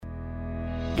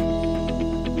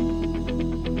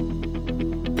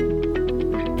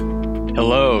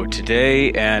Hello.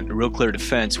 Today at Real Clear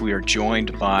Defense, we are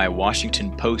joined by Washington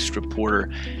Post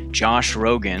reporter Josh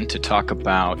Rogin to talk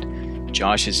about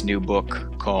Josh's new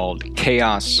book called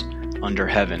Chaos Under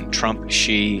Heaven, Trump,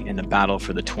 Xi, and the Battle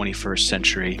for the 21st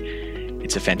Century.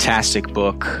 It's a fantastic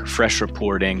book, fresh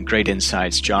reporting, great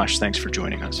insights. Josh, thanks for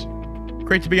joining us.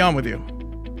 Great to be on with you.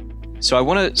 So I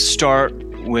want to start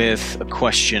with a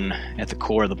question at the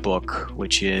core of the book,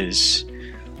 which is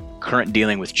current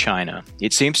dealing with China.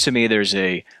 It seems to me there's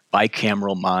a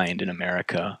bicameral mind in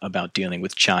America about dealing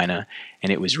with China,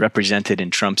 and it was represented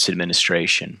in Trump's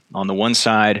administration. On the one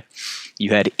side, you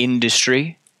had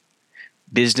industry,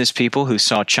 business people who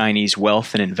saw Chinese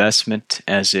wealth and investment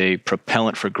as a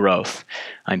propellant for growth.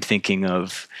 I'm thinking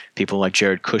of people like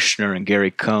Jared Kushner and Gary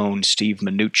Cohn, Steve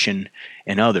Mnuchin,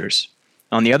 and others.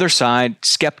 On the other side,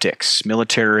 skeptics,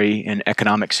 military and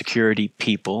economic security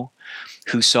people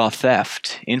who saw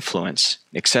theft, influence,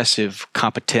 excessive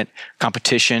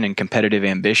competition, and competitive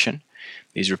ambition.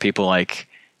 These were people like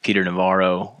Peter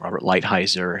Navarro, Robert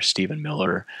Lighthizer, Stephen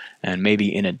Miller, and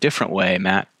maybe in a different way,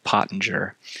 Matt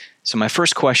Pottinger. So my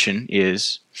first question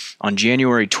is, on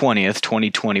January 20th,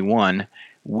 2021,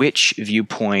 which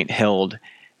viewpoint held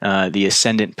the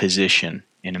ascendant position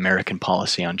in American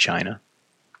policy on China?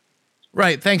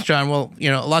 Right. Thanks, John. Well,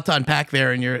 a lot to unpack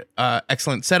there in your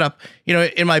excellent setup.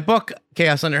 In my book,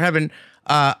 Chaos Under Heaven,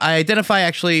 I identify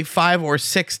actually 5 or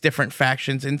 6 different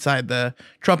factions inside the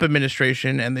Trump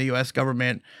administration and the U.S.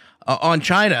 government on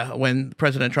China when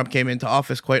President Trump came into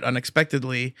office quite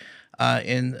unexpectedly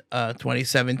in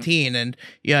 2017. And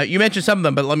you mentioned some of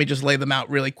them, but let me just lay them out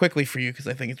really quickly for you because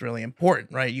I think it's really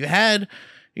important, right? You had,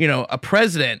 a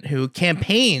president who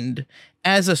campaigned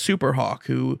as a super hawk,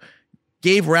 who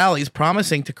gave rallies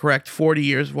promising to correct 40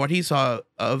 years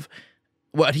of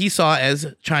what he saw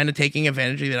as China taking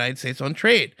advantage of the United States on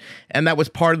trade. And that was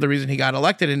part of the reason he got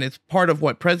elected. And it's part of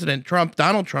what President Trump,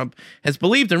 Donald Trump, has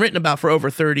believed and written about for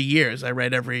over 30 years. I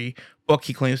read every book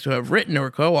he claims to have written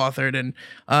or co-authored, and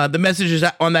the messages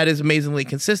on that is amazingly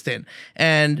consistent.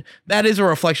 And that is a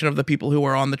reflection of the people who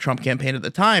were on the Trump campaign at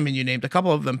the time. And you named a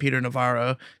couple of them, Peter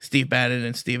Navarro, Steve Bannon,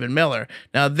 and Stephen Miller.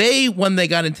 Now, when they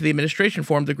got into the administration,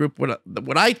 formed a group,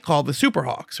 what I call the Super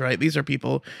Hawks, right? These are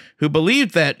people who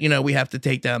believed that, we have to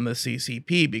take down the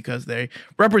CCP because they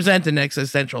represent an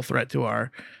existential threat to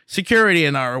our security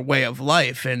and our way of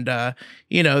life. And,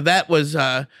 that was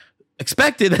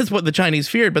expected. That's what the Chinese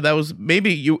feared, but that was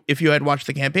if you had watched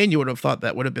the campaign, you would have thought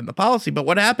that would have been the policy. But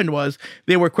what happened was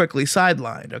they were quickly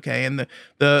sidelined. Okay. And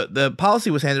the policy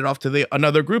was handed off to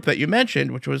another group that you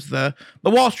mentioned, which was the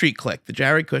Wall Street clique, the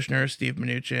Jared Kushner, Steve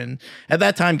Mnuchin, at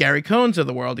that time, Gary Cohns of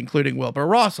the world, including Wilbur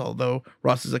Ross, although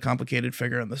Ross is a complicated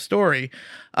figure in the story.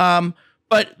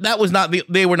 But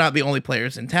they were not the only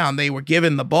players in town. They were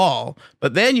given the ball.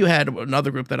 But then you had another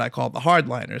group that I call the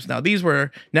hardliners. Now, these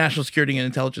were national security and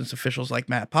intelligence officials like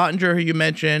Matt Pottinger, who you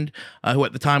mentioned, who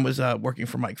at the time was working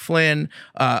for Mike Flynn.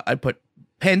 I put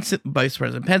Vice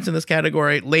President Pence in this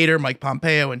category, later Mike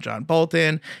Pompeo and John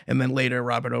Bolton, and then later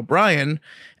Robert O'Brien.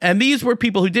 And these were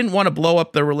people who didn't want to blow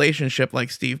up the relationship like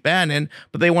Steve Bannon,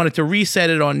 but they wanted to reset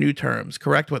it on new terms,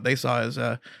 correct what they saw as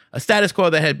a status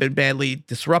quo that had been badly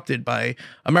disrupted by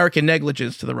American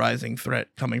negligence to the rising threat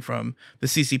coming from the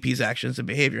CCP's actions and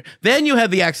behavior. Then you had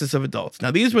the axis of adults.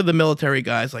 Now, these were the military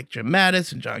guys like Jim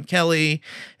Mattis and John Kelly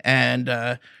and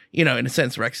in a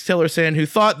sense, Rex Tillerson, who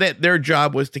thought that their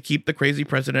job was to keep the crazy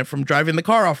president from driving the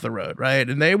car off the road, right?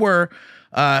 And they were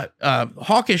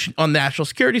hawkish on national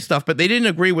security stuff, but they didn't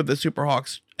agree with the Super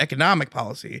Hawks economic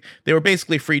policy. They were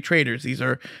basically free traders. These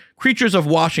are creatures of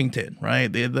Washington,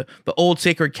 right? The old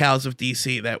sacred cows of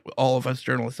D.C. that all of us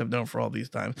journalists have known for all these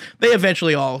times. They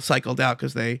eventually all cycled out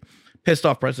because they pissed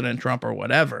off President Trump or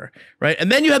whatever, right?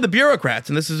 And then you had the bureaucrats,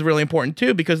 and this is really important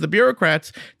too, because the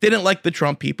bureaucrats didn't like the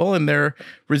Trump people, and they're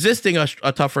resisting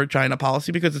a tougher China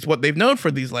policy because it's what they've known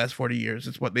for these last 40 years.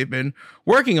 It's what they've been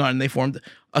working on. They formed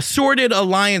assorted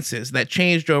alliances that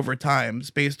changed over time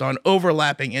based on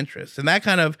overlapping interests. And that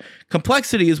kind of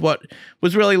complexity is what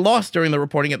was really lost during the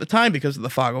reporting at the time because of the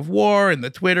fog of war and the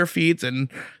Twitter feeds and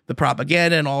the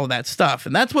propaganda and all of that stuff.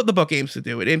 And that's what the book aims to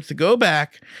do. It aims to go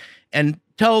back and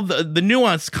tell the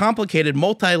nuanced, complicated,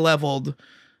 multi-leveled,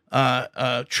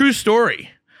 true story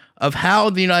of how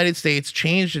the United States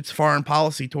changed its foreign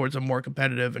policy towards a more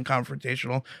competitive and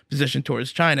confrontational position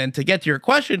towards China. And to get to your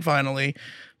question, finally,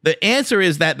 the answer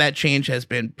is that change has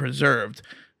been preserved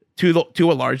to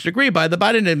a large degree by the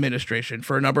Biden administration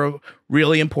for a number of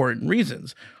really important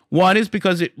reasons. One is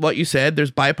because, what you said, there's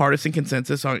bipartisan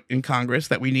consensus in Congress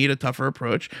that we need a tougher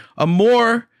approach, a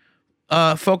more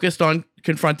focused on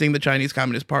confronting the Chinese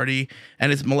Communist Party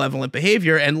and its malevolent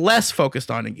behavior and less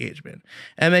focused on engagement.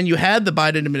 And then you had the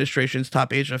Biden administration's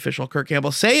top Asian official, Kurt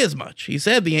Campbell, say as much. He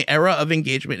said the era of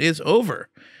engagement is over.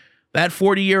 That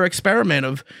 40-year experiment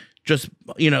of just,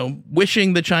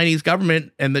 wishing the Chinese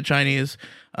government and the Chinese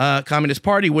Communist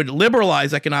Party would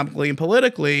liberalize economically and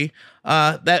politically,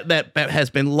 that has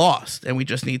been lost. And we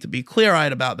just need to be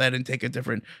clear-eyed about that and take a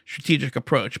different strategic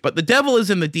approach. But the devil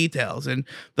is in the details, and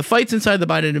the fights inside the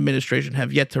Biden administration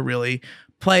have yet to really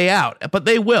play out, but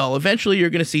they will. Eventually,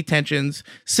 you're going to see tensions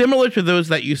similar to those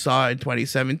that you saw in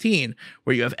 2017,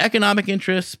 where you have economic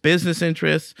interests, business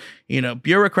interests,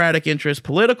 bureaucratic interests,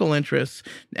 political interests,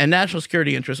 and national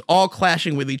security interests all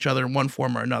clashing with each other in one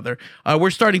form or another. We're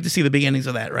starting to see the beginnings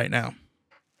of that right now.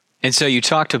 And so you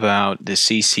talked about the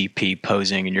CCP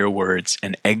posing, in your words,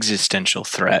 an existential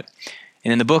threat.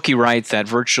 And in the book, you write that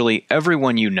virtually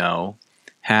everyone you know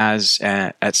has,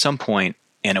 at some point,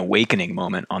 an awakening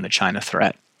moment on the China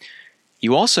threat.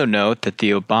 You also note that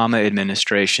the Obama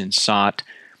administration sought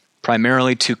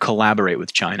primarily to collaborate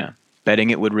with China, betting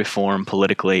it would reform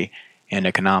politically and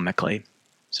economically.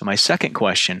 So my second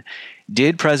question,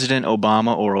 did President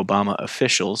Obama or Obama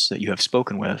officials that you have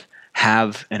spoken with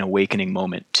have an awakening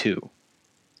moment too?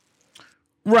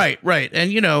 Right.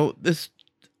 And, this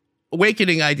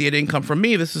awakening idea didn't come from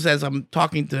me. This is as I'm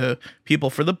talking to people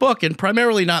for the book, and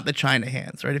primarily not the China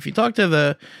hands, right? If you talk to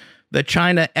the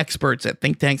China experts at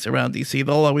think tanks around DC,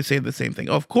 they'll always say the same thing.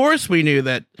 Of course, we knew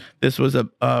that this was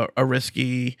a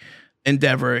risky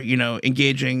endeavor,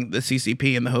 engaging the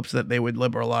CCP in the hopes that they would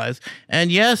liberalize.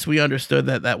 And yes, we understood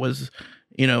that was,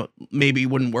 maybe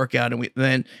wouldn't work out.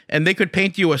 And they could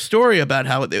paint you a story about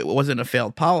how it wasn't a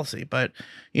failed policy, but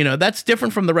that's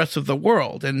different from the rest of the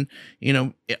world. And,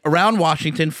 around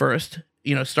Washington first,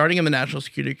 starting in the national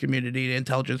security community, the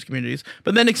intelligence communities,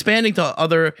 but then expanding to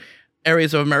other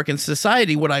areas of American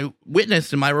society, what I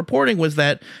witnessed in my reporting was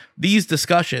that these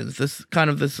discussions, this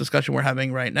discussion we're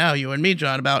having right now, you and me,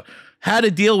 John, about how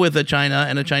to deal with a China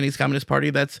and a Chinese Communist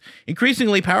Party that's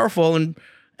increasingly powerful and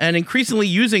increasingly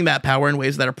using that power in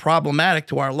ways that are problematic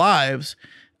to our lives.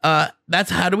 That's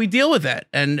how do we deal with that?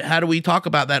 And how do we talk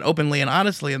about that openly and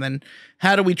honestly? And then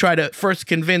how do we try to first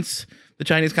convince the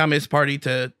Chinese Communist Party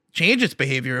to change its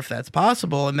behavior if that's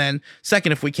possible? And then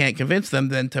second, if we can't convince them,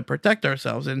 then to protect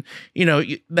ourselves. And,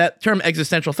 that term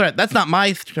existential threat, that's not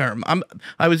my term.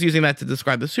 I was using that to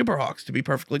describe the Superhawks. To be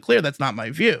perfectly clear, that's not my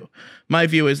view. My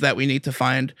view is that we need to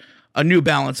find a new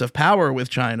balance of power with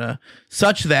China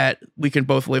such that we can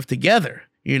both live together,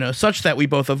 such that we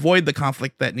both avoid the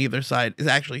conflict that neither side is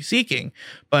actually seeking.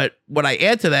 But what I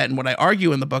add to that and what I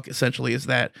argue in the book essentially is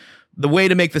that the way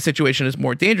to make the situation is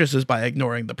more dangerous is by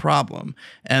ignoring the problem.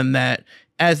 And that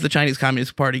as the Chinese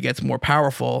Communist Party gets more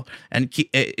powerful, and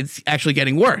it's actually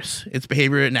getting worse, its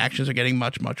behavior and actions are getting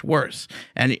much, much worse.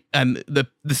 And the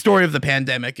story of the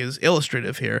pandemic is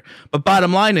illustrative here. But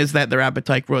bottom line is that their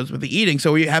appetite grows with the eating.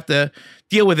 So we have to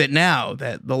deal with it now,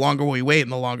 that the longer we wait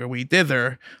and the longer we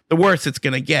dither, the worse it's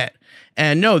going to get.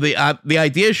 And no, the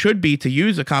idea should be to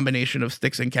use a combination of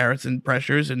sticks and carrots and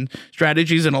pressures and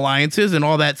strategies and alliances and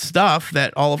all that stuff,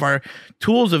 that all of our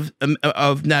tools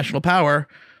of national power,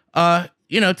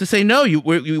 to say, no,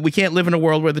 we can't live in a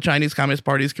world where the Chinese Communist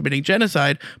Party is committing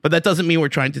genocide, but that doesn't mean we're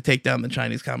trying to take down the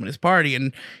Chinese Communist Party.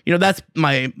 And, that's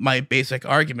my basic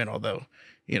argument, although,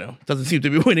 it doesn't seem to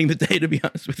be winning the day, to be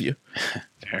honest with you.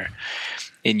 Fair.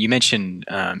 And you mentioned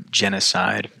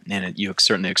genocide, and you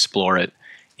certainly explore it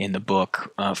in the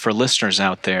book. For listeners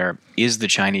out there, is the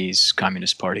Chinese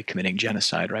Communist Party committing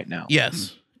genocide right now?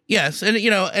 Yes. Yes. And,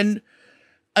 and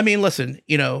I mean, listen,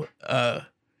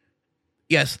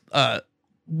 yes,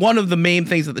 one of the main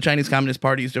things that the Chinese Communist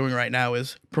Party is doing right now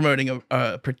is promoting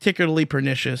a particularly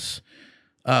pernicious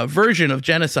version of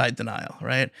genocide denial,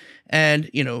 right? And,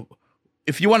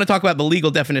 if you want to talk about the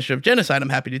legal definition of genocide, I'm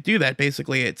happy to do that.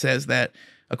 Basically, it says that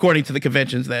according to the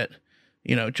conventions that,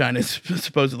 China is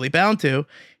supposedly bound to,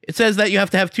 it says that you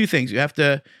have to have two things. You have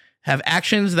to have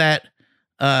actions that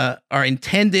are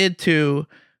intended to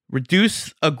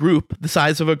reduce a group, the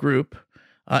size of a group,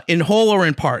 in whole or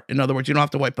in part. In other words, you don't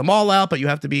have to wipe them all out, but you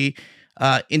have to be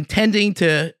intending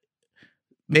to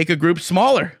make a group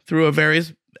smaller through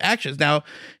various actions. Now,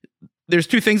 there's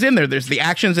two things in there. There's the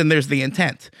actions and there's the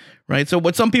intent, right? So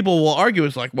what some people will argue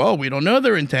is like, well, we don't know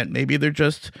their intent. Maybe they're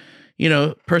just,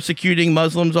 persecuting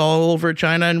Muslims all over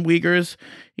China and Uyghurs,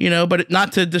 but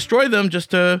not to destroy them, just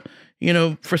to,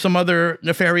 for some other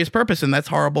nefarious purpose. And that's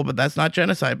horrible, but that's not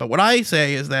genocide. But what I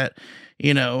say is that,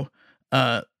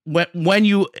 when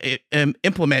you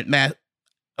implement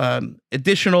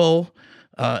additional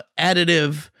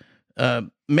additive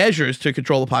measures to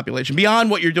control the population beyond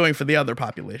what you're doing for the other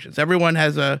populations. Everyone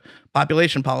has a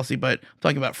population policy, but I'm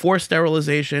talking about forced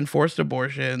sterilization, forced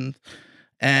abortion,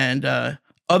 and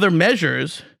other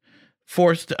measures,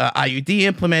 forced IUD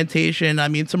implementation. I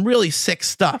mean, some really sick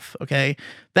stuff. Okay,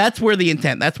 that's where the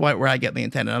intent. That's where I get the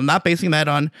intent. And I'm not basing that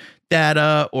on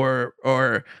data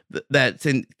or that's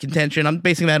in contention. I'm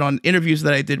basing that on interviews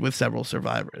that I did with several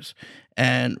survivors,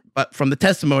 but from the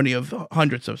testimony of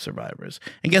hundreds of survivors.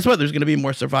 And guess what? There's going to be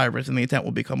more survivors, and the intent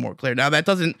will become more clear. Now, that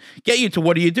doesn't get you to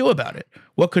what do you do about it?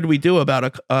 What could we do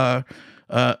about the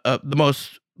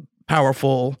most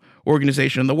powerful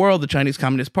organization in the world, the Chinese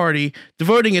Communist Party,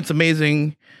 devoting its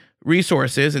amazing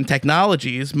resources and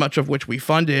technologies, much of which we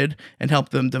funded and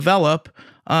helped them develop,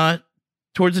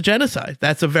 towards a genocide?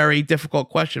 That's a very difficult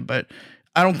question, but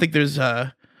I don't think there's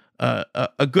a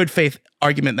good faith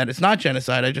argument that it's not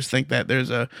genocide. I just think that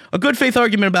there's a good faith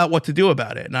argument about what to do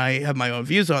about it. And I have my own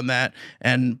views on that.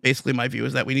 And basically my view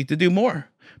is that we need to do more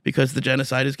because the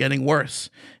genocide is getting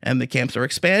worse and the camps are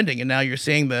expanding. And now you're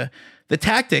seeing the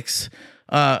tactics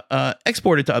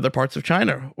exported to other parts of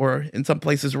China, or in some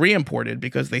places re-imported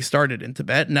because they started in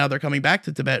Tibet. And now they're coming back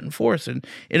to Tibet in force, and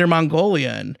Inner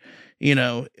Mongolia. And,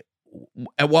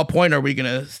 at what point are we going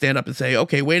to stand up and say,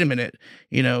 okay, wait a minute,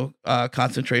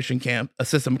 a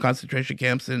system of concentration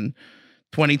camps in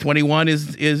 2021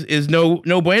 is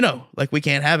no bueno. Like, we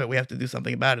can't have it. We have to do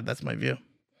something about it. That's my view.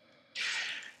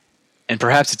 And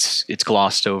perhaps it's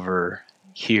glossed over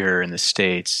here in the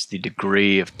States, the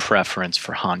degree of preference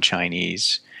for Han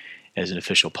Chinese as an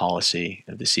official policy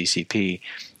of the CCP.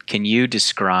 Can you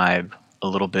describe a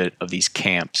little bit of these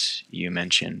camps you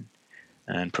mentioned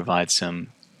and provide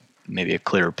maybe a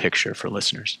clearer picture for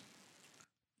listeners?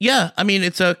 Yeah, I mean,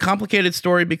 it's a complicated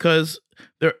story because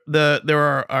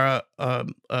there are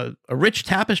a rich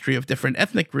tapestry of different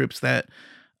ethnic groups that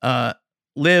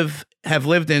have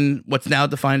lived in what's now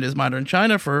defined as modern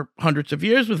China for hundreds of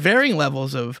years, with varying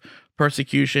levels of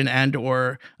persecution and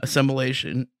or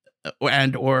assimilation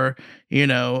and or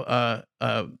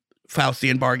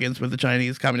Faustian bargains with the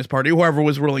Chinese Communist Party, whoever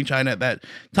was ruling China at that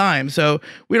time. So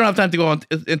we don't have time to go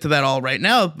into that all right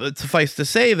now, but suffice to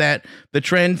say that the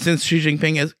trend since Xi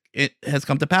Jinping has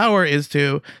come to power is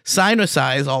to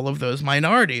sinicize all of those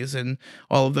minorities and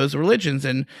all of those religions.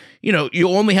 And, you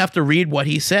only have to read what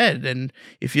he said. And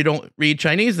if you don't read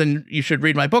Chinese, then you should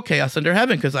read my book, Chaos Under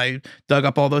Heaven, because I dug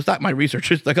up all those, my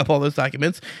researchers dug up all those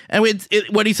documents. And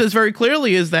what he says very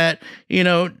clearly is that,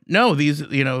 no,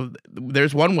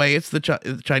 there's one way, it's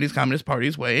the Chinese Communist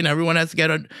Party's way, and everyone has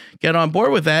to get on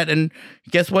board with that. And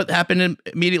guess what happened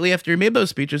immediately after he made those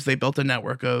speeches? They built a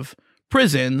network of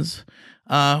prisons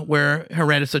where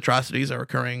horrendous atrocities are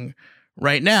occurring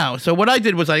right now. So what I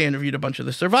did was I interviewed a bunch of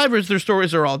the survivors. Their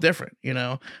stories are all different.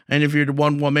 I interviewed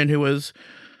one woman who was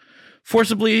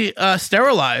forcibly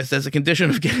sterilized as a condition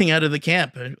of getting out of the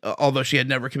camp, although she had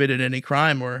never committed any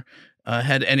crime or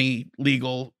had any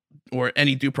legal or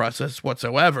any due process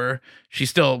whatsoever. She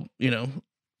still,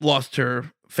 lost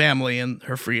her family and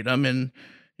her freedom and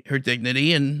her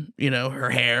dignity and, her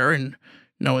hair, and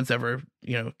no one's ever,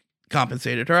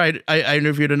 compensated her. I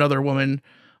interviewed another woman,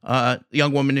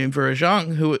 young woman named Vera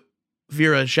Zhao, who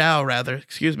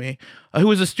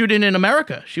was a student in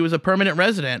America. She was a permanent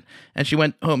resident, and she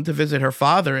went home to visit her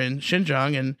father in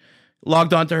Xinjiang and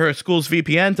logged onto her school's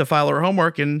VPN to file her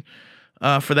homework. And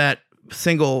for that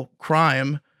single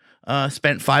crime,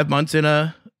 spent 5 months in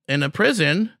a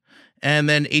prison, and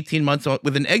then 18 months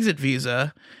with an exit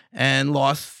visa, and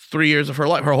lost 3 years of her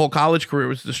life. Her whole college career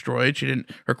was destroyed.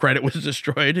 Her credit was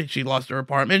destroyed. She lost her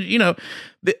apartment.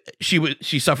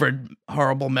 She suffered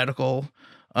horrible medical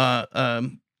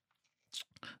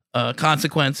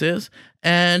consequences,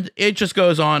 and it just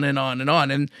goes on and on and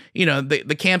on. And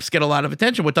the camps get a lot of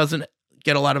attention. What doesn't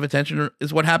get a lot of attention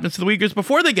is what happens to the Uyghurs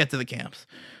before they get to the camps,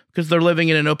 because they're living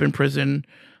in an open prison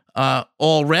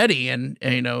already, and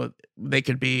they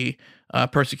could be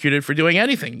persecuted for doing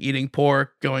anything: eating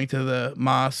pork, going to the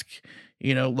mosque,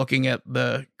 looking at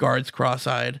the guards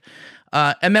cross-eyed.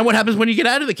 And then what happens when you get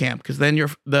out of the camp? Because then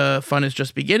the fun is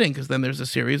just beginning, because then there's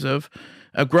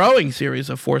a growing series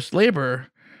of forced labor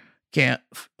camp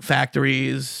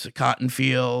factories, cotton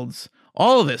fields,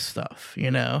 all of this stuff,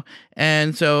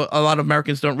 And so a lot of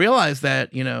Americans don't realize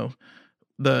that,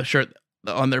 the shirt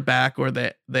on their back or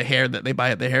the hair that they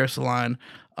buy at the hair salon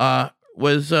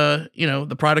was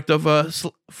the product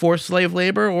of forced slave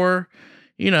labor, or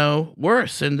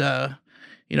worse. And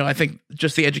I think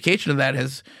just the education of that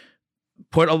has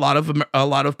put a lot of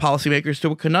policymakers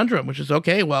to a conundrum, which is,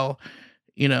 okay, well,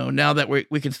 now that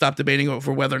we can stop debating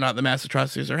over whether or not the mass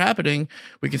atrocities are happening,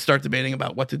 we can start debating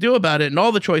about what to do about it. And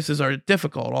all the choices are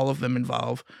difficult. All of them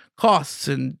involve costs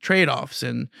and trade-offs,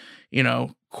 and,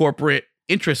 corporate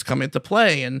interests come into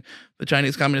play. And the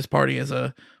Chinese Communist Party has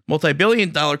a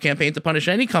multi-billion-dollar campaign to punish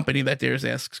any company that dares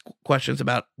ask questions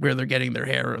about where they're getting their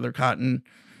hair or their cotton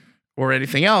or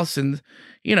anything else. And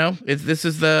this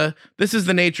is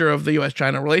the nature of the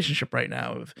U.S.-China relationship right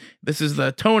now. This is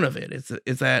the tone of it.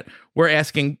 It's that we're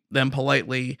asking them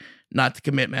politely not to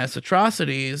commit mass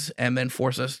atrocities, and then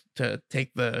force us to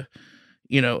take the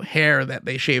hair that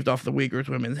they shaved off the Uyghurs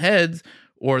women's heads,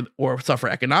 or suffer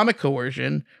economic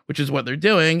coercion, which is what they're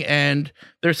doing. And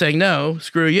they're saying, no,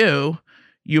 screw you.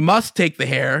 You must take the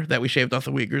hair that we shaved off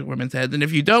the Uyghurs women's heads, and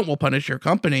if you don't, we'll punish your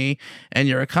company and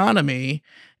your economy.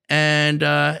 And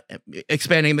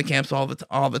expanding the camps all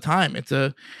the time. It's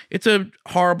a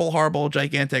horrible,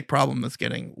 gigantic problem that's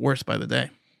getting worse by the day.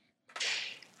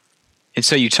 And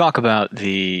so you talk about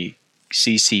the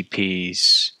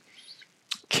CCP's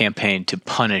campaign to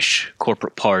punish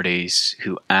corporate parties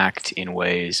who act in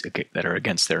ways that are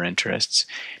against their interests.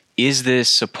 Is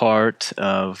this a part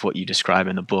of what you describe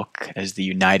in the book as the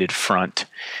United Front?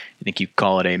 I think you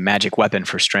call it a magic weapon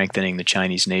for strengthening the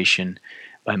Chinese nation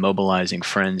by mobilizing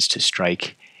friends to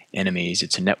strike enemies.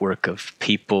 It's a network of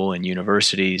people and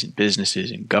universities and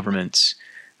businesses and governments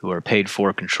who are paid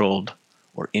for, controlled,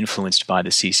 or influenced by the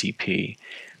CCP.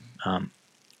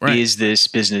 Right. Is this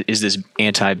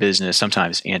anti-business,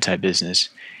 sometimes anti-business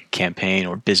campaign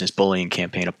or business bullying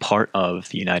campaign a part of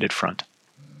the United Front?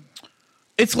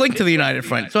 It's linked to the United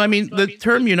Front. So, I mean, the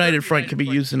term United Front can be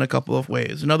used in a couple of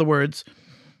ways. In other words,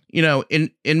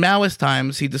 in Maoist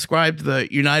times, he described the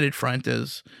United Front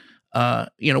as,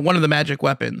 one of the magic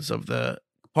weapons of the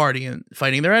party in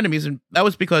fighting their enemies. And that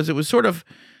was because it was sort of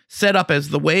set up as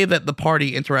the way that the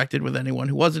party interacted with anyone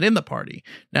who wasn't in the party.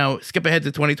 Now, skip ahead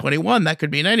to 2021, that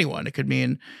could mean anyone. It could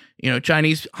mean,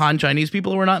 Han Chinese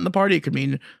people who are not in the party. It could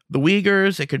mean the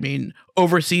Uyghurs. It could mean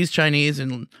overseas Chinese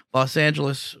in Los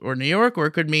Angeles or New York, or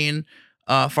it could mean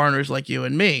foreigners like you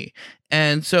and me.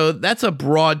 And so that's a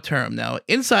broad term. Now,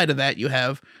 inside of that, you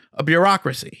have a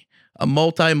bureaucracy, a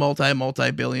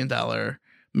multi-billion dollar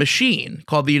machine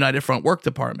called the United Front Work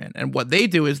Department. And what they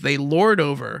do is they lord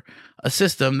over a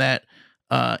system that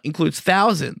includes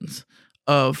thousands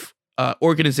of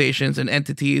organizations and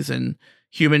entities and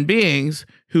human beings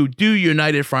who do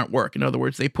United Front work. In other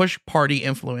words, they push party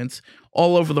influence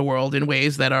all over the world in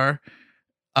ways that are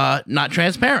not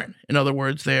transparent. In other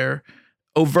words, they're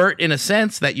overt in a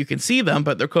sense that you can see them,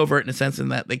 but they're covert in a sense in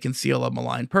that they conceal a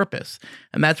malign purpose.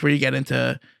 And that's where you get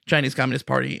into Chinese Communist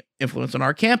Party influence on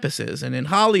our campuses and in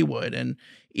Hollywood, and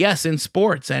yes, in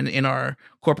sports and in our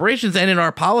corporations and in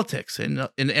our politics and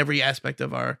in every aspect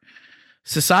of our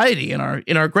society, in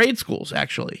our grade schools,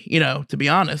 actually, to be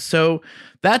honest. So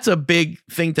that's a big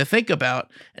thing to think about.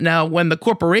 Now, when the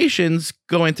corporations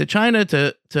go into China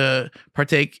to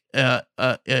partake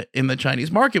in the Chinese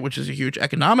market, which is a huge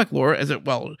economic lure, as it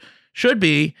well should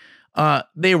be,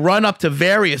 they run up to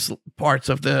various parts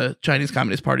of the Chinese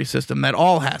Communist Party system that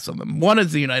all has of them. One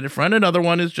is the United Front. Another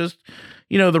one is just,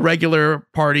 the regular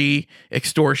party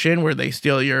extortion, where they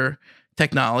steal your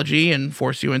technology and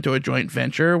force you into a joint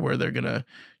venture where they're going to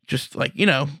just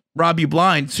rob you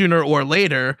blind sooner or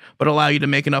later, but allow you to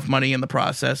make enough money in the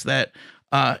process that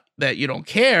you don't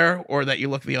care, or that you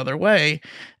look the other way.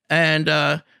 And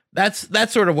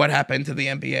that's sort of what happened to the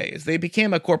NBA, is they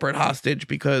became a corporate hostage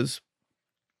because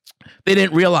they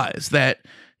didn't realize that,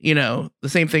 the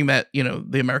same thing that,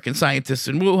 the American scientists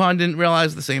in Wuhan didn't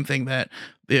realize, the same thing that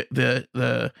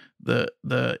the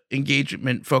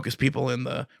engagement focused people in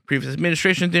the previous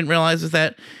administration didn't realize, is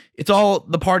that it's all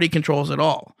the party controls it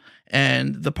all.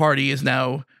 And the party is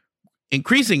now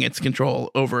increasing its control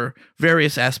over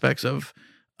various aspects of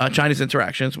China's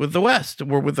interactions with the West,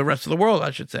 or with the rest of the world,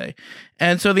 I should say.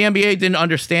 And so the NBA didn't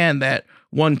understand that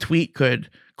one tweet could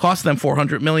cost them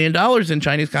 $400 million in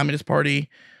Chinese Communist Party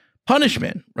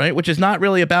punishment, right? Which is not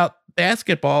really about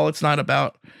basketball. It's not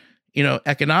about,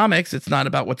 economics. It's not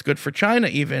about what's good for China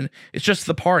even. It's just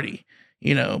the party,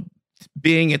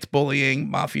 being its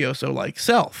bullying mafioso-like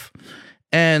self.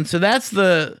 And so that's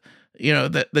the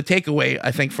takeaway,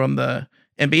 I think, from the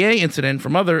NBA incident,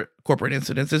 from other corporate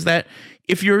incidents, is that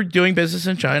if you're doing business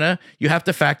in China, you have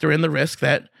to factor in the risk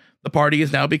that the party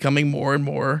is now becoming more and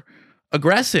more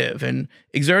aggressive and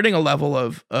exerting a level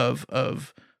of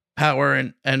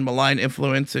power and malign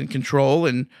influence and control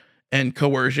and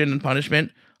coercion and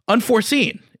punishment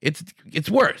unforeseen. It's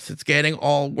worse. It's getting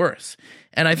all worse.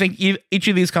 And I think each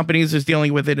of these companies is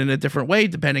dealing with it in a different way,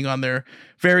 depending on their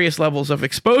various levels of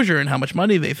exposure and how much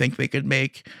money they think they could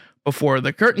make before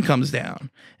the curtain comes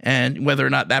down, and whether or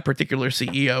not that particular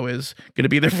CEO is going to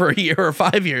be there for a year or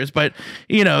 5 years. But,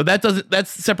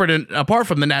 that's separate and apart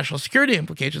from the national security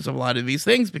implications of a lot of these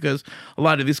things, because a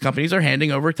lot of these companies are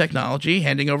handing over technology,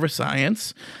 handing over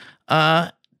science,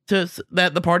 that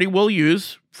the party will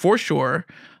use for sure,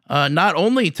 not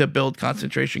only to build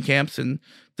concentration camps and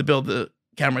to build the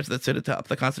cameras that sit atop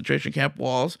the concentration camp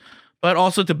walls, but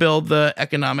also to build the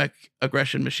economic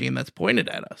aggression machine that's pointed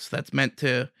at us. That's meant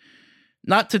to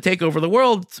not to take over the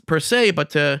world per se, but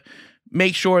to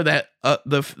make sure that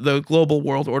the global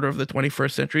world order of the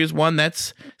 21st century is one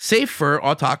that's safe for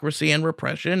autocracy and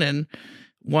repression, and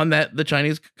one that the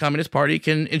Chinese Communist Party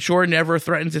can ensure never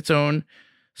threatens its own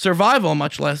survival,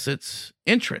 much less its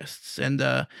interests. And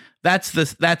that's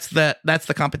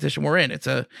the competition we're in. It's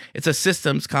a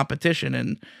systems competition,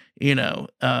 and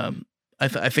I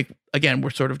think again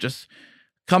we're sort of just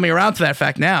coming around to that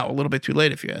fact now, a little bit too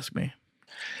late, if you ask me.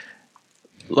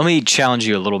 Let me challenge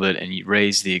you a little bit, and you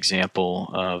raise the example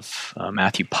of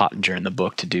Matthew Pottinger in the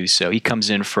book to do so. He comes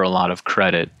in for a lot of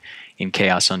credit in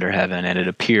Chaos Under Heaven, and it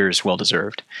appears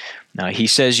well-deserved. Now, he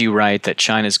says you write that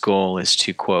China's goal is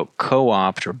to, quote,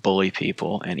 co-opt or bully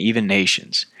people and even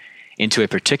nations into a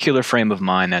particular frame of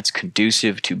mind that's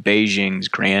conducive to Beijing's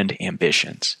grand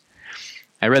ambitions.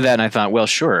 I read that and I thought, well,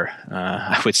 sure,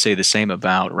 I would say the same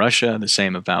about Russia, the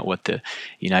same about what the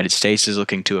United States is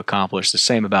looking to accomplish, the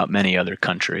same about many other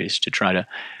countries to try to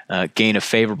gain a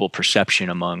favorable perception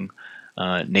among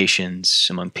nations,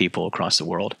 among people across the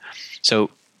world. So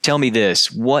tell me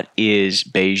this, what is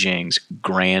Beijing's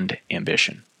grand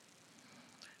ambition?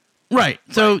 Right.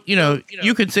 So,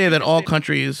 you could say that all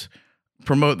countries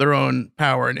promote their own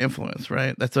power and influence,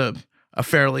 right? That's a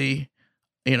fairly,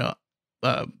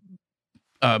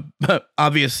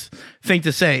 obvious thing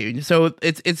to say. So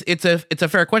it's a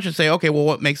fair question to say, okay, well,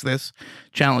 what makes this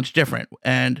challenge different?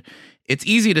 And it's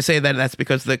easy to say that that's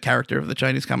because of the character of the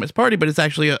Chinese Communist Party, but it's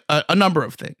actually a number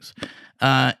of things.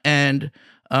 The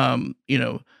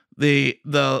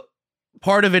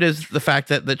part of it is the fact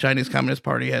that the Chinese Communist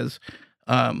Party has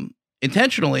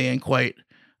intentionally and quite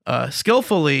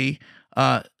skillfully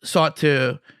sought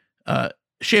to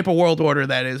shape a world order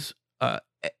that is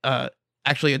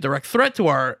actually a direct threat to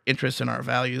our interests and our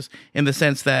values, in the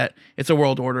sense that it's a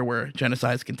world order where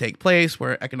genocides can take place,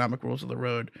 where economic rules of the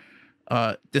road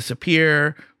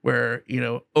disappear, where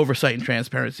oversight and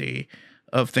transparency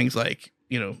of things like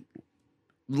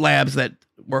labs that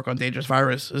work on dangerous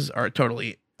viruses are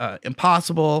totally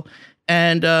impossible.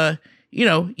 And if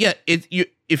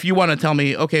you want to tell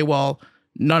me, okay, well,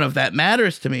 none of that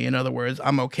matters to me. In other words,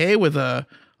 I'm okay with a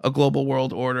global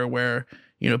world order where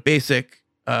basic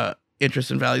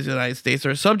interests and values of the United States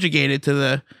are subjugated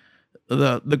to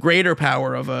the greater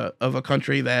power of a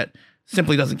country that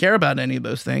simply doesn't care about any of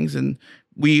those things. And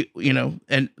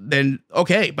and then,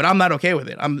 okay, but I'm not okay with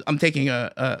it. I'm taking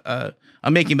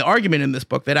I'm making the argument in this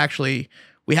book that actually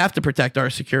we have to protect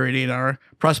our security and our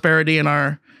prosperity and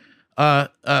our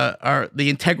the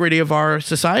integrity of our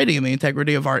society and the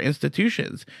integrity of our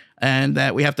institutions, and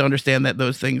that we have to understand that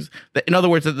those things, that, in other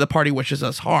words, that the party wishes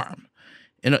us harm.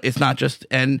 It's not just,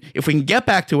 and if we can get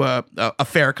back to a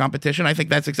fair competition, I think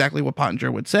that's exactly what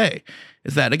Pottinger would say,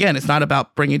 is that, again, it's not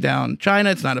about bringing down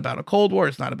China. It's not about a Cold War.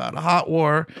 It's not about a hot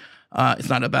war. It's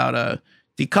not about a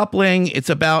decoupling. It's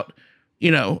about,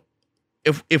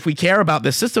 if we care about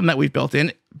this system that we've built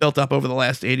up over the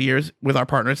last 80 years with our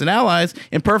partners and allies,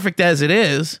 imperfect as it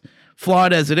is,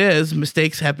 flawed as it is,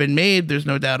 mistakes have been made. There's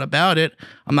no doubt about it.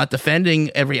 I'm not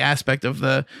defending every aspect of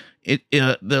the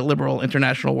liberal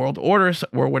international world order,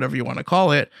 or whatever you want to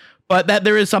call it, but that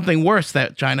there is something worse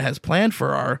that China has planned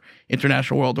for our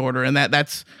international world order, and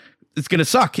it's going to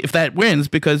suck if that wins,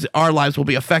 because our lives will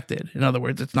be affected. In other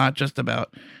words, it's not just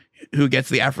about who gets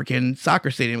the African soccer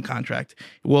stadium contract.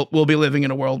 We'll be living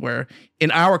in a world where,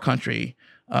 in our country,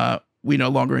 we no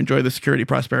longer enjoy the security,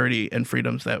 prosperity, and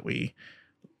freedoms that we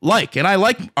like. And I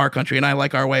like our country and I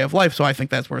like our way of life, so I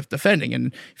think that's worth defending.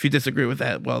 And if you disagree with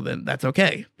that, well, then that's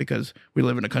okay, because we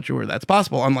live in a country where that's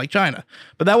possible, unlike China.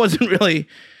 But that wasn't really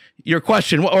your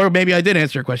question, or maybe I did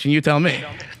answer your question. You tell me.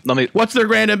 What's their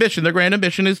grand ambition? Their grand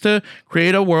ambition is to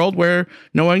create a world where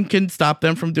no one can stop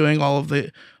them from doing all of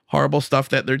the horrible stuff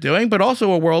that they're doing, but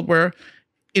also a world where,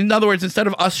 in other words, instead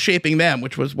of us shaping them,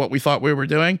 which was what we thought we were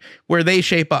doing, where they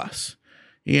shape us.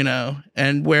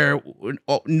 And where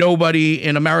nobody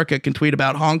in America can tweet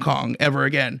about Hong Kong ever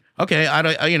again. Okay,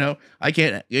 I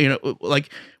can't, like,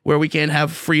 where we can't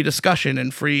have free discussion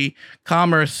and free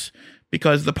commerce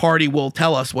because the party will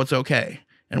tell us what's okay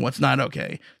and what's not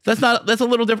okay. That's a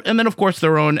little different. And then, of course,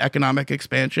 their own economic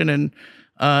expansion and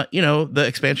the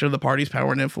expansion of the party's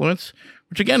power and influence,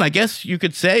 which again, I guess you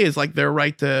could say is like their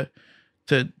right to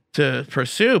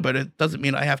pursue, but it doesn't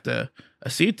mean I have to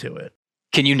accede to it.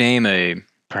 Can you name a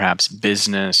perhaps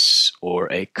business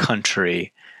or a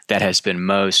country that has been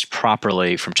most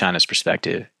properly, from China's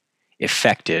perspective,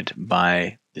 affected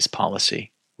by this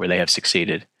policy, where they have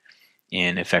succeeded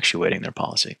in effectuating their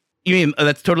policy? You mean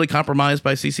that's totally compromised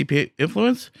by CCP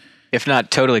influence? If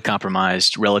not totally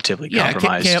compromised, relatively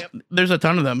compromised. There's a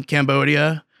ton of them.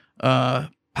 Cambodia,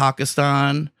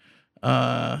 Pakistan,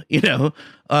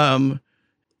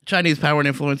 Chinese power and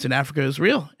influence in Africa is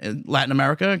real. In Latin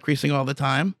America, increasing all the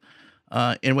time,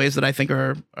 in ways that I think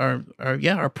are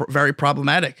very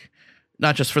problematic.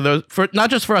 Not just for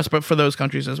us, but for those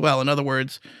countries as well. In other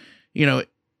words,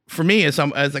 for me as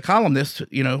a columnist,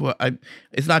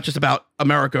 it's not just about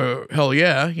America. Hell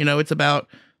yeah, it's about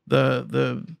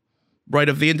the right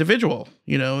of the individual.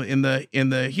 In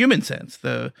the human sense,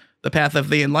 the path of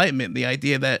the Enlightenment, the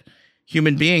idea that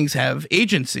human beings have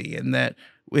agency and that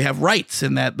we have rights,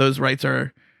 and that those rights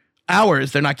are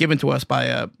ours. They're not given to us by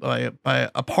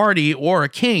a party or a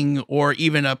king or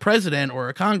even a president or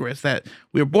a Congress. That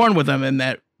we were born with them, and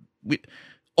that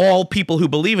all people who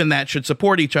believe in that should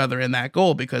support each other in that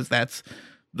goal, because that's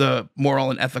the moral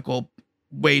and ethical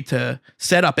way to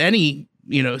set up any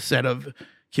set of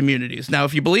communities. Now,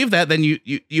 if you believe that, then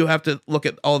you have to look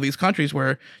at all these countries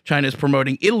where China is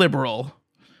promoting illiberal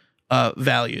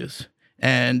values,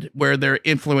 and where their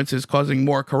influence is causing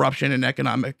more corruption and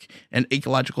economic and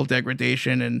ecological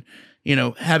degradation, and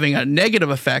having a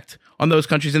negative effect on those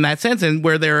countries in that sense, and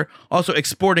where they're also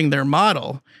exporting their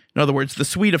model. In other words, the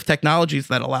suite of technologies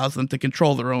that allows them to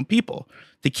control their own people,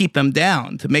 to keep them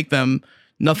down, to make them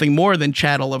nothing more than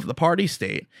chattel of the party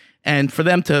state, and for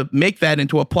them to make that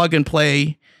into a plug and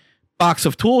play box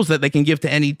of tools that they can give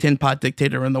to any tin pot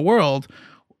dictator in the world.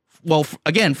 Well,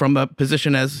 again, from a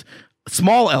position as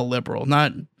small L liberal,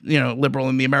 not liberal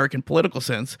in the American political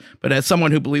sense, but as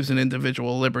someone who believes in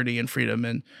individual liberty and freedom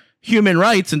and human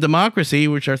rights and democracy,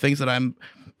 which are things that I'm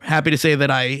happy to say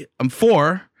that I am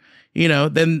for,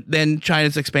 then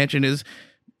China's expansion is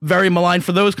very malign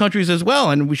for those countries as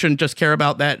well. And we shouldn't just care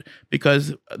about that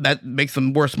because that makes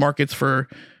them worse markets for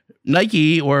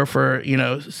Nike or for,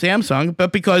 Samsung,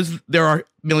 but because there are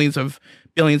billions of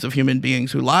human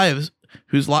beings who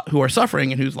are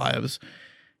suffering and whose lives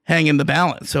hang in the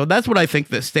balance. So that's what I think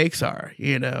the stakes are,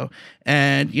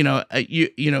 and, when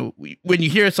you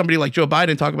hear somebody like Joe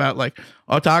Biden talk about like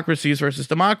autocracies versus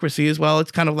democracies, well, it's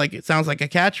kind of like, it sounds like a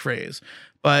catchphrase,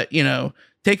 but,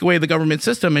 take away the government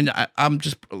system. And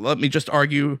let me just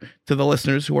argue to the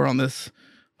listeners who are on this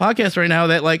podcast right now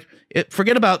that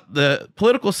forget about the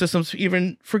political systems,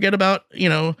 even forget about,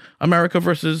 America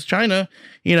versus China,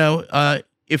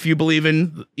 if you believe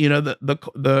in,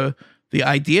 the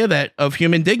idea that of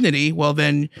human dignity, well,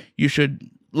 then you should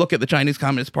look at the Chinese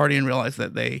Communist Party and realize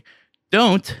that they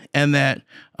don't, and that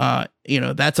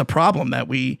that's a problem that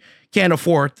we can't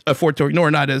afford to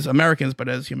ignore, not as Americans but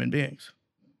as human beings.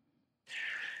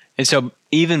 And so,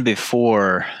 even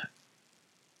before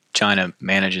China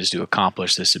manages to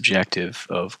accomplish this objective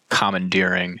of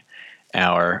commandeering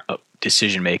our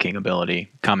decision-making ability,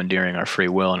 commandeering our free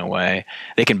will in a way,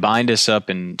 they can bind us up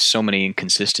in so many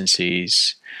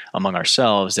inconsistencies among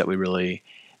ourselves that we really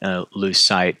lose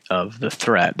sight of the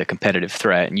threat, the competitive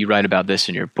threat. And you write about this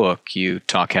in your book. You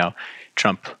talk how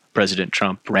President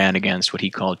Trump ran against what he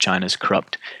called China's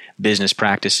corrupt business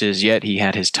practices, yet he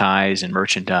had his ties and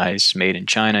merchandise made in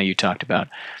China. You talked about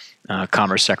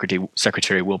Commerce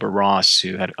Secretary Wilbur Ross,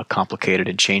 who had a complicated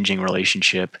and changing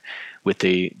relationship with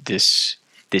this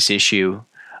issue.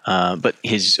 But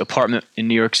his apartment in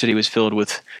New York City was filled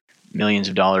with millions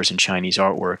of dollars in Chinese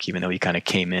artwork, even though he kind of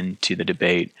came into the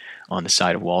debate on the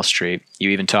side of Wall Street.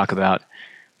 You even talk about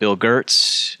Bill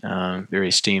Gertz, very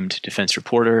esteemed defense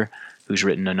reporter, who's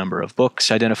written a number of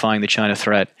books identifying the China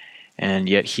threat, and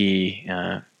yet he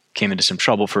came into some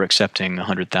trouble for accepting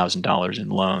 $100,000 in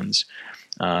loans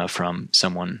from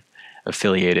someone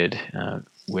affiliated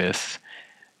with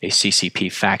a CCP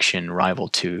faction rival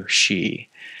to Xi.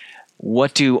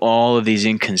 What do all of these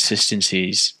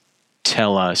inconsistencies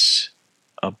tell us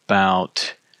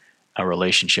about our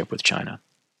relationship with China?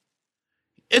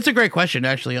 It's a great question,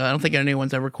 actually. I don't think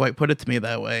anyone's ever quite put it to me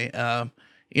that way.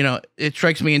 It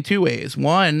strikes me in two ways.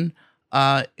 One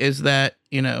is that,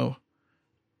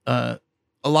 a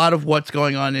lot of what's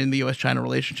going on in the U.S.-China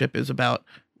relationship is about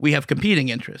we have competing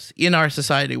interests. In our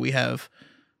society, we have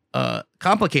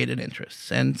complicated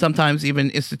interests, and sometimes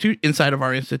even inside of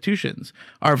our institutions,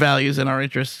 our values and our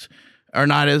interests are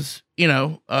not as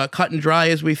cut and dry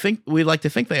as we like to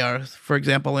think they are. For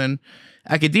example, in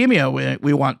academia,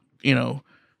 we want,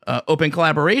 open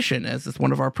collaboration as it's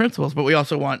one of our principles, but we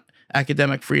also want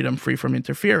academic freedom free from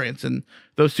interference. And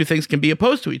those two things can be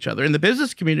opposed to each other. In the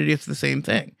business community, it's the same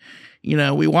thing.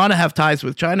 We want to have ties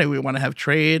with China. We want to have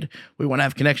trade. We want to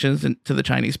have connections to the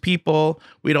Chinese people.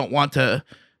 We don't want to,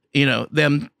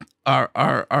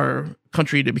 our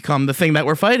country to become the thing that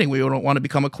we're fighting. We don't want to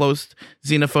become a closed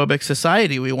xenophobic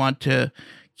society. We want to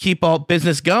keep all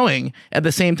business going. At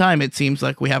the same time, it seems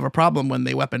like we have a problem when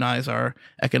they weaponize our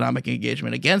economic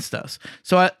engagement against us.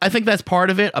 So I think that's part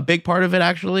of it. A big part of it,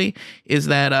 actually, is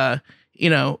that,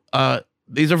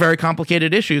 these are very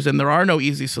complicated issues and there are no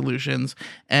easy solutions.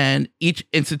 And each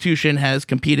institution has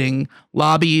competing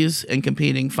lobbies and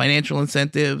competing financial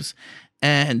incentives.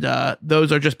 And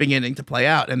those are just beginning to play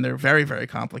out, and they're very, very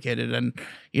complicated. And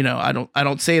I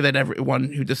don't say that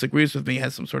everyone who disagrees with me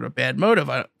has some sort of bad motive.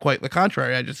 Quite the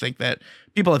contrary. I just think that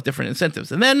people have different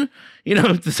incentives. And then,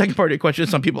 the second part of your question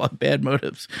is some people have bad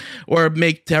motives or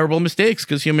make terrible mistakes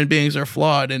because human beings are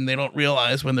flawed and they don't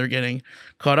realize when they're getting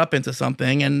caught up into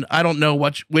something. And I don't know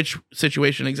which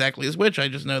situation exactly is which. I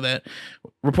just know that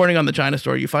reporting on the China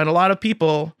story, you find a lot of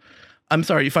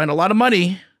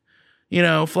money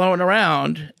flowing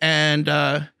around, and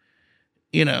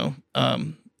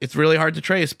it's really hard to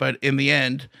trace. But in the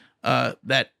end,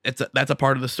 that's a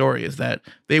part of the story, is that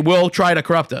they will try to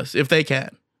corrupt us if they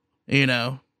can.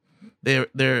 They're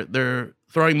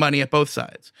throwing money at both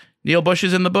sides. Neil Bush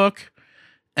is in the book,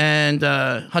 and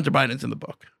Hunter Biden's in the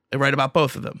book. They write about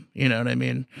both of them. You know what I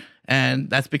mean? And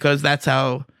that's because that's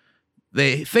how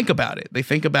they think about it. They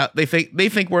think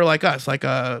we're like us, like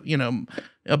a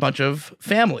bunch of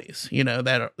families,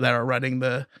 that are running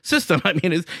the system. I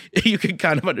mean, you can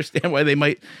kind of understand why they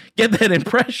might get that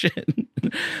impression,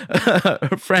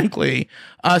 frankly.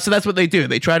 So that's what they do.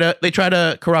 They try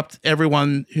to corrupt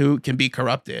everyone who can be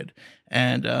corrupted,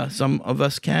 and some of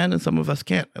us can, and some of us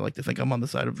can't. I like to think I'm on the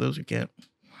side of those who can't.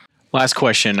 Last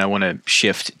question. I want to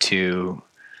shift to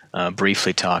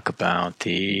briefly talk about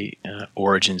the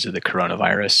origins of the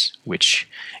coronavirus, which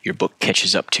your book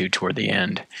catches up to toward the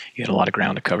end. You had a lot of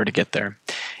ground to cover to get there.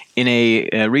 In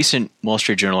a recent Wall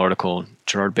Street Journal article,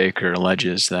 Gerard Baker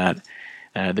alleges that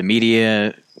the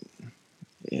media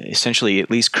essentially at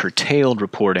least curtailed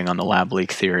reporting on the lab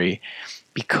leak theory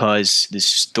because the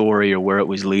story, or where it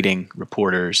was leading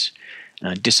reporters,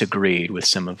 disagreed with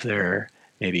some of their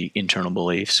maybe internal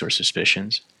beliefs or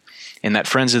suspicions, and that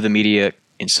friends of the media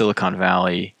in Silicon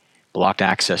Valley blocked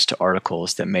access to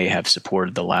articles that may have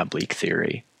supported the lab leak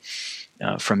theory.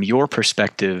 From your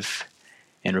perspective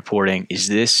and reporting, is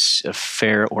this a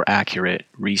fair or accurate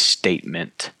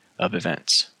restatement of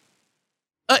events?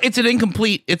 It's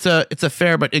a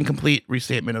fair but incomplete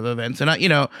restatement of events. And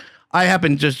I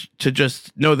happen to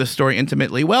just know this story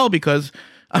intimately well because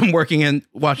I'm working in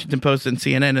Washington Post and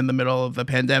CNN in the middle of the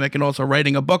pandemic, and also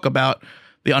writing a book about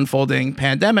the unfolding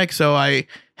pandemic. So I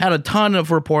had a ton of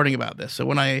reporting about this. So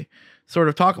when I sort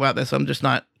of talk about this, I'm just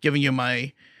not giving you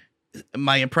my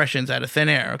impressions out of thin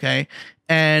air. Okay.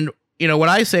 And, what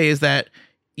I say is that,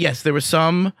 yes, there was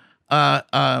some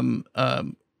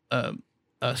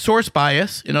source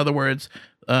bias. In other words,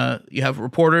 you have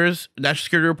reporters, national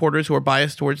security reporters, who are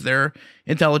biased towards their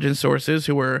intelligence sources,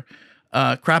 who were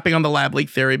crapping on the lab leak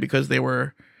theory because they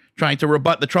were trying to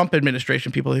rebut the Trump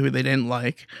administration, people who they didn't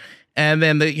like. And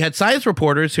then you had science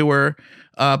reporters who were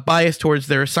biased towards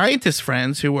their scientist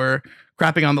friends, who were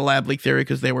crapping on the lab leak theory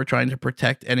because they were trying to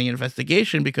protect any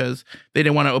investigation because they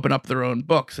didn't want to open up their own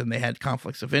books and they had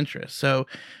conflicts of interest. So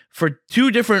for two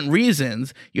different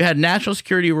reasons, you had national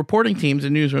security reporting teams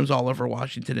in newsrooms all over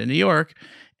Washington and New York,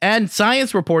 and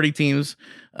science reporting teams,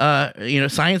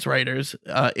 science writers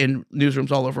in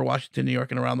newsrooms all over Washington, New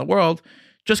York, and around the world,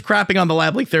 just crapping on the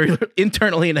lab leak theory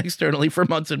internally and externally for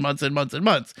months and months and months and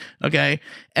months. Okay.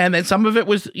 And then some of it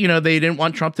was, they didn't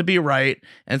want Trump to be right.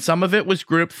 And some of it was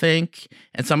groupthink,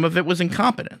 and some of it was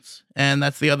incompetence. And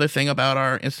that's the other thing about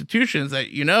our institutions that,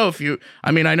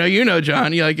 I know,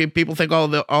 John, people think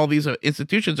all these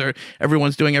institutions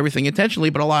everyone's doing everything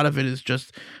intentionally, but a lot of it is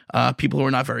just people who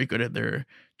are not very good at their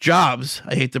jobs.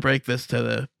 I hate to break this to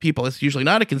the people. It's usually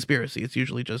not a conspiracy. It's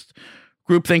usually just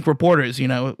groupthink reporters.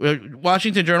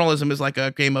 Washington journalism is like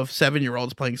a game of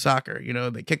 7-year-olds playing soccer.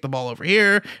 They kick the ball over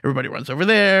here, everybody runs over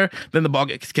there, then the ball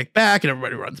gets kicked back and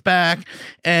everybody runs back.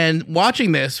 And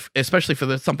watching this, especially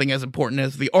for something as important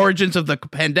as the origins of the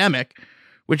pandemic,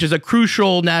 which is a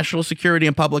crucial national security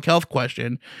and public health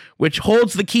question, which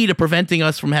holds the key to preventing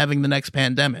us from having the next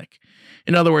pandemic.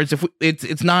 In other words,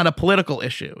 it's not a political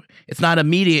issue, it's not a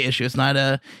media issue, it's not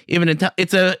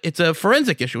it's a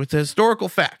forensic issue. It's a historical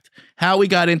fact how we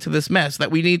got into this mess that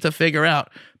we need to figure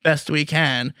out best we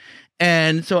can.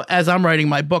 And so as I'm writing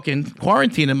my book in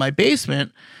quarantine in my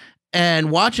basement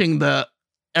and watching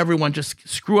everyone just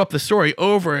screw up the story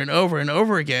over and over and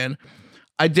over again,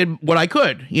 I did what I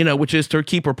could, which is to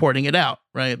keep reporting it out,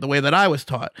 right? The way that I was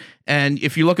taught. And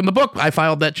if you look in the book, I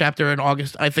filed that chapter in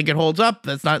August. I think it holds up.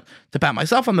 That's not to pat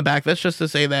myself on the back. That's just to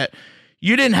say that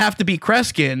you didn't have to be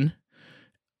Kreskin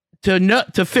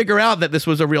to figure out that this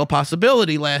was a real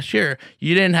possibility last year.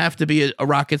 You didn't have to be a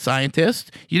rocket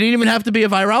scientist. You didn't even have to be a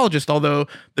virologist, although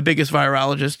the biggest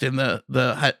virologist in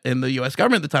the U.S.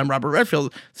 government at the time, Robert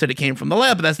Redfield, said it came from the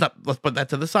lab. But let's put that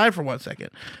to the side for 1 second.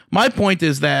 My point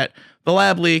is that the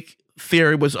lab leak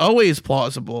theory was always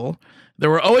plausible.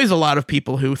 There were always a lot of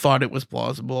people who thought it was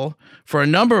plausible for a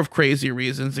number of crazy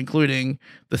reasons, including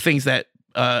the things that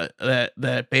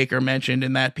Baker mentioned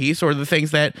in that piece, or the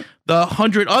things that the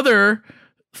 100 other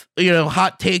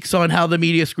hot takes on how the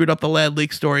media screwed up the lab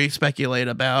leak story speculate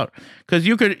about. Because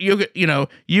you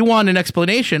want an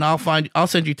explanation, I'll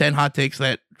send you 10 hot takes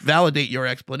that validate your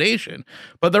explanation,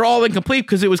 but they're all incomplete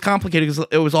because it was complicated, because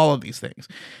it was all of these things.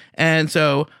 And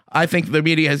so I think the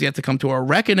media has yet to come to a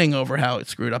reckoning over how it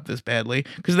screwed up this badly,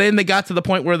 because then they got to the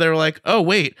point where they're like, oh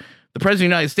wait, the president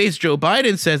of the United States, Joe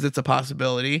Biden, says it's a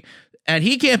possibility, and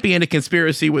he can't be in a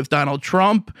conspiracy with Donald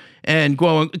Trump and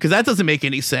going, because that doesn't make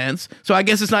any sense. So I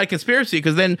guess it's not a conspiracy,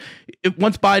 because then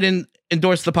once Biden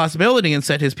endorsed the possibility and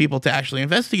set his people to actually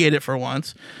investigate it for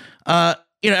once,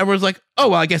 everyone's like, oh,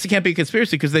 well, I guess it can't be a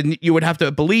conspiracy, because then you would have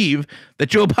to believe that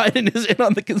Joe Biden is in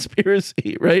on the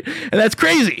conspiracy, right? And that's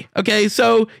crazy. Okay,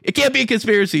 so it can't be a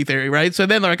conspiracy theory, right? So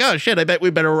then they're like, oh shit, I bet we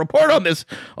better report on this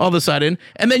all of a sudden.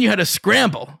 And then you had a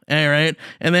scramble, all right?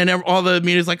 And then all the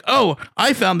media's like, oh,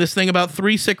 I found this thing about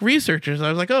 3 sick researchers. And I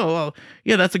was like, oh, well,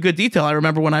 yeah, that's a good detail. I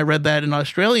remember when I read that in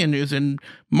Australian news in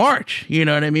March, you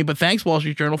know what I mean? But thanks, Wall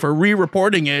Street Journal, for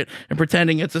re-reporting it and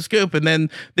pretending it's a scoop. And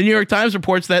then the New York Times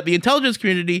reports that the intelligence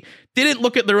community didn't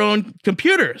look at their own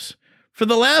computers for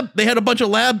the lab. They had a bunch of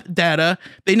lab data.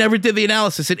 They never did the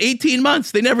analysis. In 18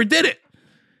 months, they never did it.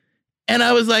 And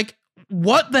I was like,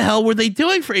 what the hell were they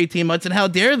doing for 18 months? And how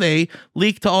dare they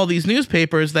leak to all these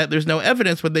newspapers that there's no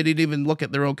evidence when they didn't even look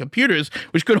at their own computers,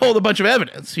 which could hold a bunch of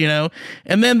evidence,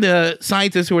 And then the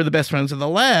scientists who were the best friends of the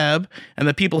lab and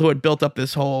the people who had built up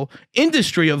this whole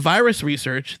industry of virus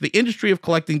research, the industry of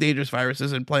collecting dangerous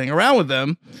viruses and playing around with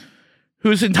them,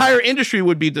 whose entire industry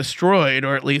would be destroyed,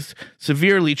 or at least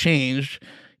severely changed,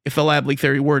 if the lab leak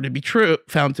theory were to be true,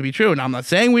 found to be true. And I'm not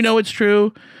saying we know it's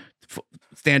true.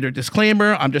 Standard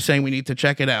disclaimer. I'm just saying we need to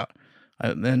check it out.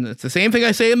 And it's the same thing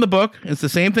I say in the book. It's the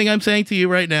same thing I'm saying to you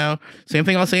right now. Same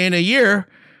thing I'll say in a year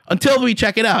until we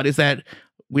check it out, is that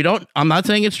I'm not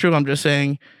saying it's true. I'm just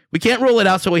saying we can't rule it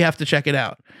out, so we have to check it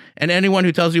out. And anyone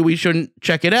who tells you we shouldn't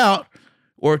check it out,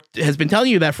 or has been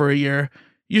telling you that for a year,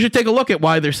 you should take a look at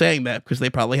why they're saying that, because they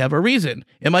probably have a reason.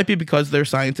 It might be because they're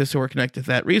scientists who are connected to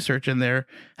that research and they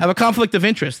have a conflict of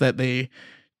interest that they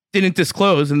didn't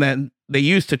disclose, and then they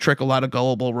used to trick a lot of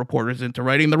gullible reporters into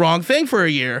writing the wrong thing for a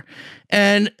year.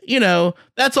 And,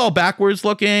 that's all backwards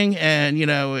looking. And,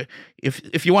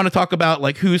 if you want to talk about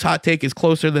like whose hot take is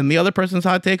closer than the other person's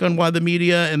hot take on why the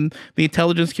media and the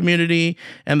intelligence community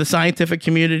and the scientific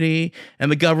community and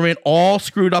the government all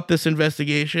screwed up this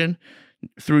investigation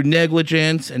through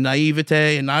negligence and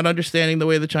naivete and not understanding the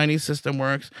way the Chinese system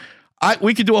works,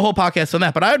 we could do a whole podcast on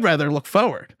that, but I'd rather look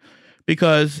forward,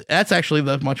 because that's actually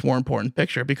the much more important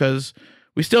picture, because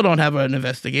we still don't have an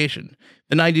investigation.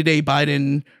 The 90-day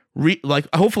Biden,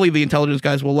 hopefully the intelligence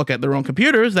guys will look at their own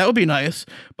computers. That would be nice,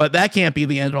 but that can't be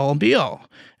the end all and be all.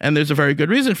 And there's a very good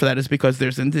reason for that, is because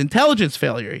there's an intelligence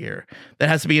failure here that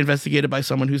has to be investigated by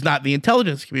someone who's not the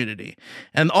intelligence community.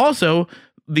 And also,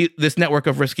 this network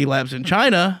of risky labs in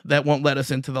China that won't let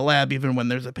us into the lab even when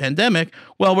there's a pandemic,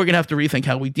 well, we're going to have to rethink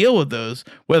how we deal with those,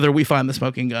 whether we find the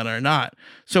smoking gun or not.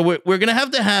 So we're going to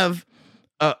have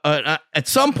at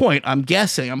some point, I'm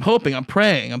guessing, I'm hoping, I'm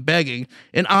praying, I'm begging,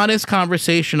 an honest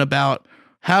conversation about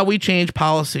how we change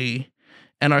policy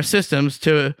and our systems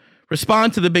to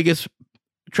respond to the biggest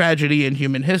tragedy in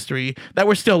human history that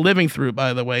we're still living through,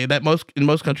 by the way, that in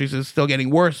most countries is still getting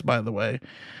worse, by the way.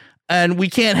 And we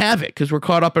can't have it because we're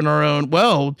caught up in our own,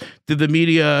 well, did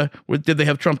they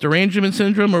have Trump derangement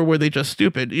syndrome, or were they just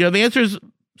stupid? The answer is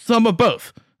some of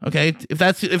both. Okay. If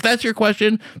that's your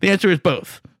question, the answer is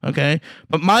both. Okay.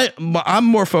 But I'm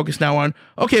more focused now on,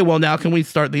 okay, well, now can we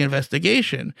start the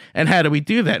investigation, and how do we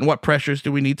do that? And what pressures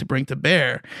do we need to bring to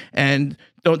bear? And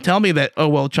don't tell me that, oh,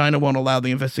 well, China won't allow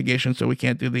the investigation, so we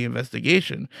can't do the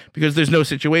investigation, because there's no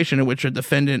situation in which a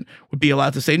defendant would be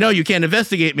allowed to say, no, you can't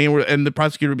investigate me. And the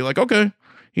prosecutor would be like, okay,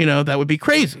 that would be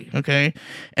crazy. Okay.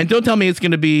 And don't tell me it's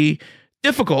going to be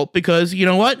difficult because you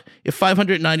know what? If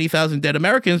 590,000 dead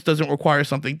Americans doesn't require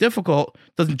something difficult,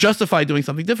 doesn't justify doing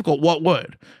something difficult, what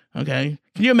would? Okay.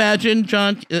 Can you imagine,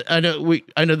 John? I know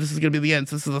this is going to be the end.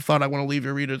 So this is the thought I want to leave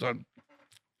your readers on,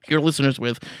 your listeners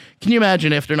with. Can you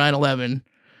imagine after 9/11,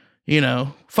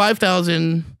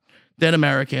 5,000 dead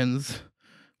Americans,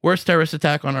 worst terrorist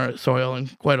attack on our soil in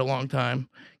quite a long time.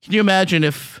 Can you imagine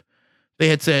if they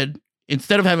had said,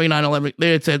 instead of having 9/11,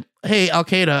 they had said, hey,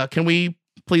 Al-Qaeda, can we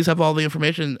please have all the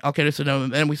information? Al-Qaeda said no.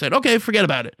 And we said, okay, forget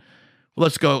about it.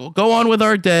 Let's go on with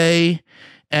our day,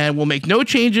 and we'll make no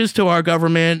changes to our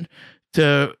government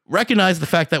to recognize the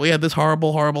fact that we had this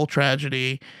horrible, horrible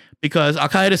tragedy because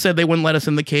Al-Qaeda said they wouldn't let us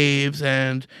in the caves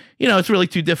and, it's really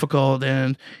too difficult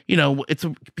and, it's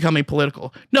becoming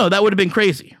political. No, that would have been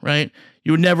crazy, right?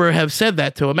 You would never have said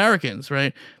that to Americans,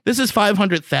 right? This is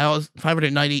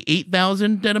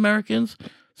 598,000 dead Americans,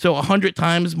 so 100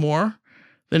 times more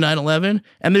than 9/11,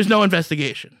 and there's no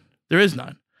investigation. There is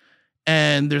none.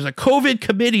 And there's a COVID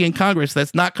committee in Congress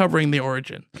that's not covering the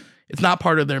origin. It's not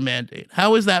part of their mandate.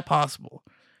 How is that possible?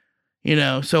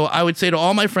 So I would say to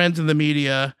all my friends in the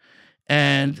media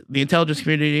and the intelligence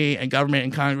community and government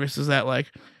and Congress is that,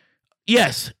 like,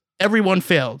 yes, everyone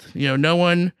failed. No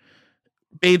one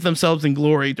bathed themselves in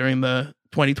glory during the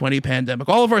 2020 pandemic.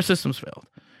 All of our systems failed,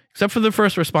 except for the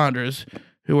first responders,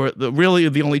 who are really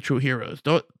the only true heroes.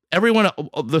 Everyone,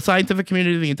 the scientific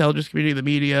community, the intelligence community, the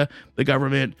media, the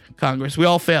government, Congress, we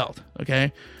all failed,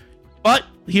 okay? But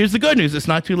here's the good news. It's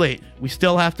not too late. We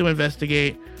still have to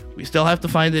investigate. We still have to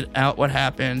find out what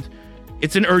happened.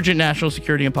 It's an urgent national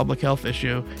security and public health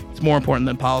issue. It's more important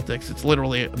than politics. It's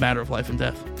literally a matter of life and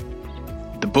death.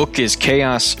 The book is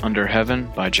Chaos Under Heaven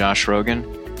by Josh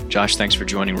Rogin. Josh, thanks for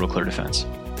joining Real Clear Defense.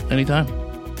 Anytime.